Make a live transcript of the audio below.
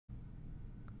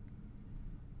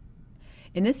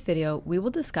In this video, we will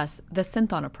discuss the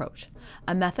Synthon approach,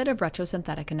 a method of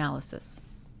retrosynthetic analysis.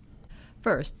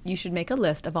 First, you should make a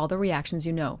list of all the reactions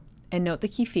you know, and note the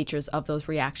key features of those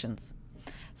reactions.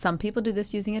 Some people do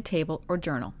this using a table or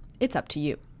journal. It's up to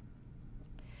you.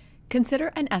 Consider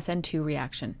an SN2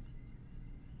 reaction.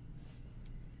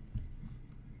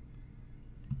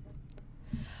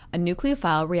 A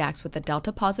nucleophile reacts with the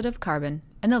delta positive carbon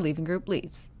and the leaving group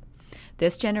leaves.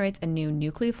 This generates a new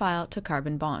nucleophile to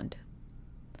carbon bond.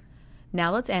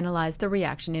 Now let's analyze the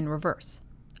reaction in reverse,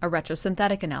 a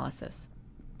retrosynthetic analysis,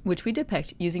 which we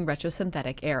depict using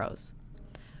retrosynthetic arrows.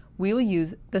 We will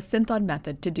use the Synthon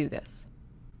method to do this.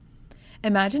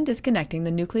 Imagine disconnecting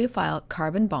the nucleophile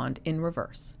carbon bond in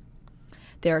reverse.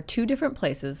 There are two different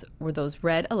places where those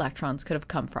red electrons could have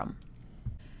come from.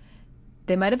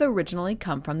 They might have originally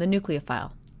come from the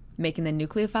nucleophile, making the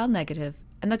nucleophile negative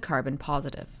and the carbon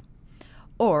positive.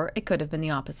 Or it could have been the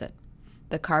opposite.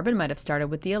 The carbon might have started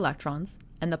with the electrons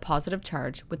and the positive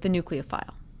charge with the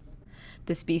nucleophile.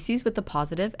 The species with the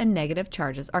positive and negative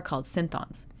charges are called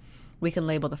synthons. We can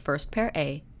label the first pair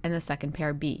A and the second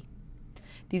pair B.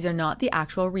 These are not the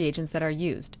actual reagents that are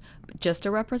used, but just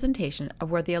a representation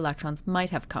of where the electrons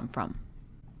might have come from.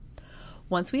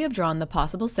 Once we have drawn the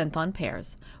possible synthon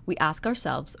pairs, we ask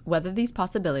ourselves whether these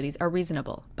possibilities are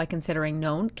reasonable by considering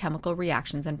known chemical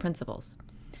reactions and principles.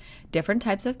 Different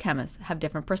types of chemists have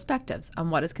different perspectives on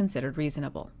what is considered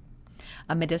reasonable.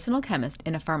 A medicinal chemist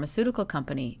in a pharmaceutical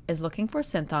company is looking for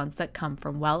synthons that come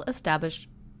from well-established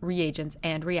reagents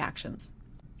and reactions.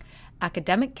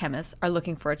 Academic chemists are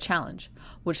looking for a challenge,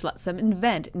 which lets them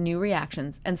invent new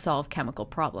reactions and solve chemical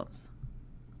problems.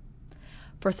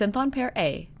 For synthon pair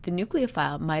A, the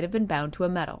nucleophile might have been bound to a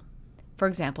metal, for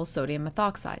example sodium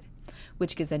methoxide,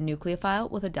 which gives a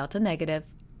nucleophile with a delta negative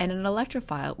and an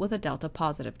electrophile with a delta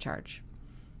positive charge.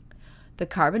 The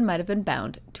carbon might have been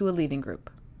bound to a leaving group.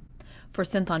 For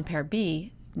synthon pair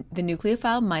B, the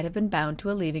nucleophile might have been bound to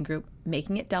a leaving group,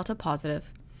 making it delta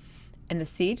positive, and the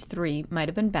CH3 might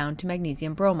have been bound to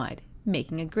magnesium bromide,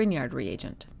 making a Grignard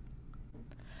reagent.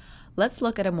 Let's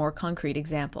look at a more concrete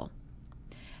example.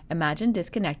 Imagine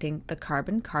disconnecting the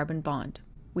carbon-carbon bond.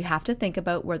 We have to think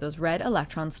about where those red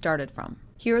electrons started from.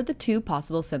 Here are the two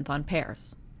possible synthon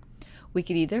pairs. We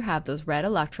could either have those red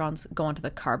electrons go onto the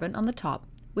carbon on the top,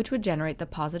 which would generate the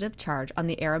positive charge on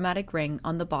the aromatic ring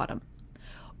on the bottom,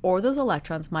 or those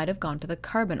electrons might have gone to the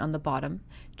carbon on the bottom,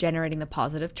 generating the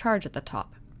positive charge at the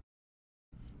top.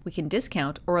 We can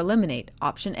discount or eliminate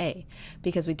option A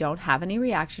because we don't have any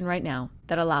reaction right now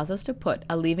that allows us to put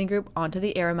a leaving group onto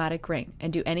the aromatic ring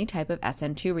and do any type of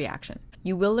SN2 reaction.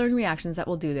 You will learn reactions that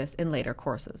will do this in later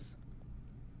courses.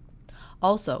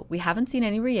 Also, we haven't seen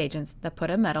any reagents that put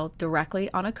a metal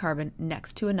directly on a carbon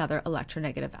next to another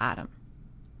electronegative atom.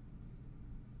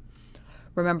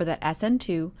 Remember that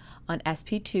SN2 on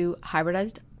sp2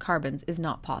 hybridized carbons is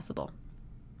not possible.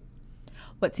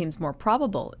 What seems more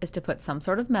probable is to put some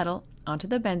sort of metal onto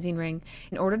the benzene ring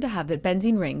in order to have the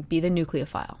benzene ring be the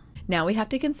nucleophile. Now we have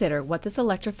to consider what this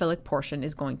electrophilic portion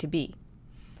is going to be.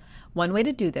 One way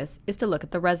to do this is to look at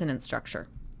the resonance structure.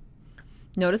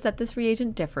 Notice that this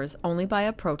reagent differs only by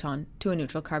a proton to a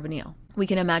neutral carbonyl. We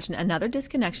can imagine another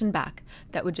disconnection back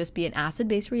that would just be an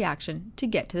acid-base reaction to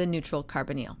get to the neutral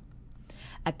carbonyl.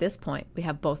 At this point, we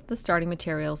have both the starting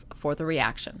materials for the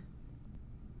reaction.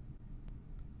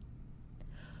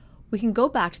 We can go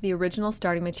back to the original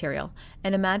starting material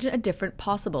and imagine a different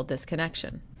possible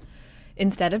disconnection.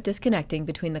 Instead of disconnecting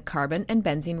between the carbon and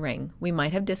benzene ring, we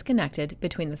might have disconnected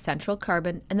between the central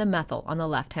carbon and the methyl on the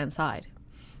left-hand side.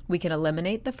 We can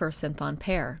eliminate the first synthon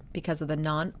pair because of the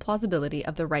non-plausibility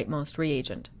of the rightmost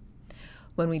reagent.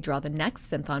 When we draw the next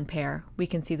synthon pair, we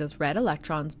can see those red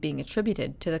electrons being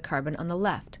attributed to the carbon on the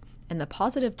left and the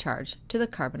positive charge to the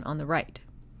carbon on the right.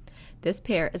 This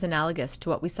pair is analogous to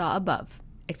what we saw above,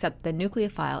 except the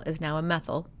nucleophile is now a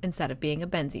methyl instead of being a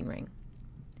benzene ring.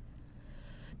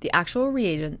 The actual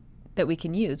reagent that we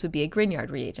can use would be a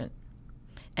Grignard reagent,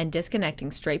 and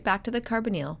disconnecting straight back to the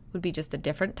carbonyl would be just a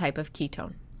different type of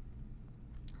ketone.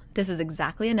 This is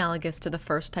exactly analogous to the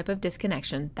first type of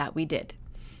disconnection that we did,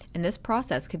 and this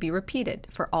process could be repeated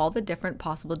for all the different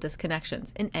possible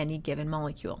disconnections in any given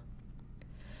molecule.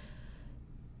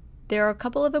 There are a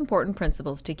couple of important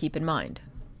principles to keep in mind.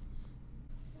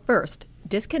 First,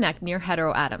 disconnect near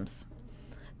heteroatoms.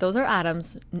 Those are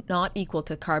atoms not equal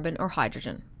to carbon or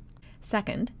hydrogen.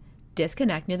 Second,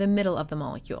 disconnect near the middle of the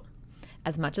molecule.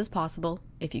 As much as possible,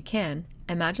 if you can,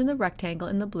 imagine the rectangle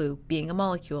in the blue being a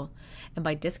molecule, and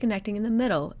by disconnecting in the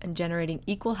middle and generating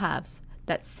equal halves,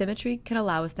 that symmetry can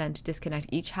allow us then to disconnect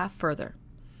each half further,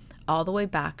 all the way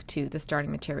back to the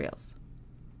starting materials.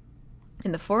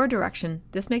 In the forward direction,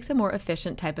 this makes a more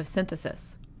efficient type of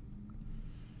synthesis.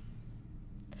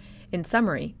 In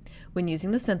summary, when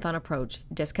using the Synthon approach,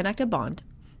 disconnect a bond,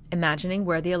 imagining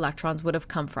where the electrons would have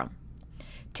come from.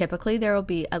 Typically, there will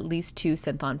be at least 2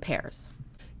 Synthon pairs.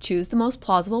 Choose the most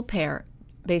plausible pair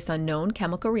based on known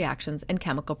chemical reactions and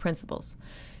chemical principles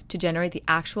to generate the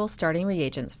actual starting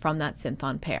reagents from that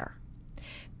Synthon pair.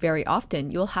 Very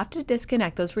often, you will have to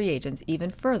disconnect those reagents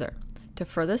even further to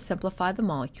further simplify the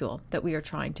molecule that we are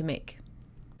trying to make.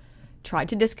 Try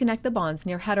to disconnect the bonds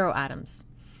near heteroatoms,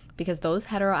 because those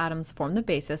heteroatoms form the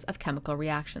basis of chemical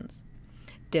reactions.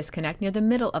 Disconnect near the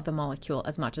middle of the molecule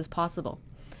as much as possible,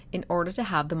 in order to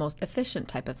have the most efficient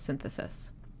type of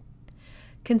synthesis.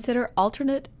 Consider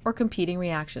alternate or competing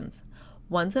reactions,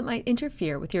 ones that might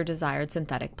interfere with your desired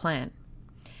synthetic plan.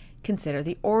 Consider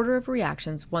the order of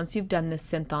reactions once you've done this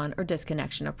Synthon or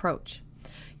disconnection approach.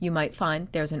 You might find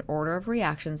there's an order of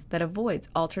reactions that avoids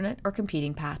alternate or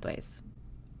competing pathways.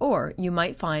 Or you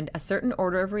might find a certain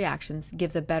order of reactions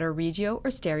gives a better regio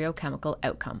or stereochemical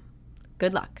outcome.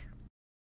 Good luck!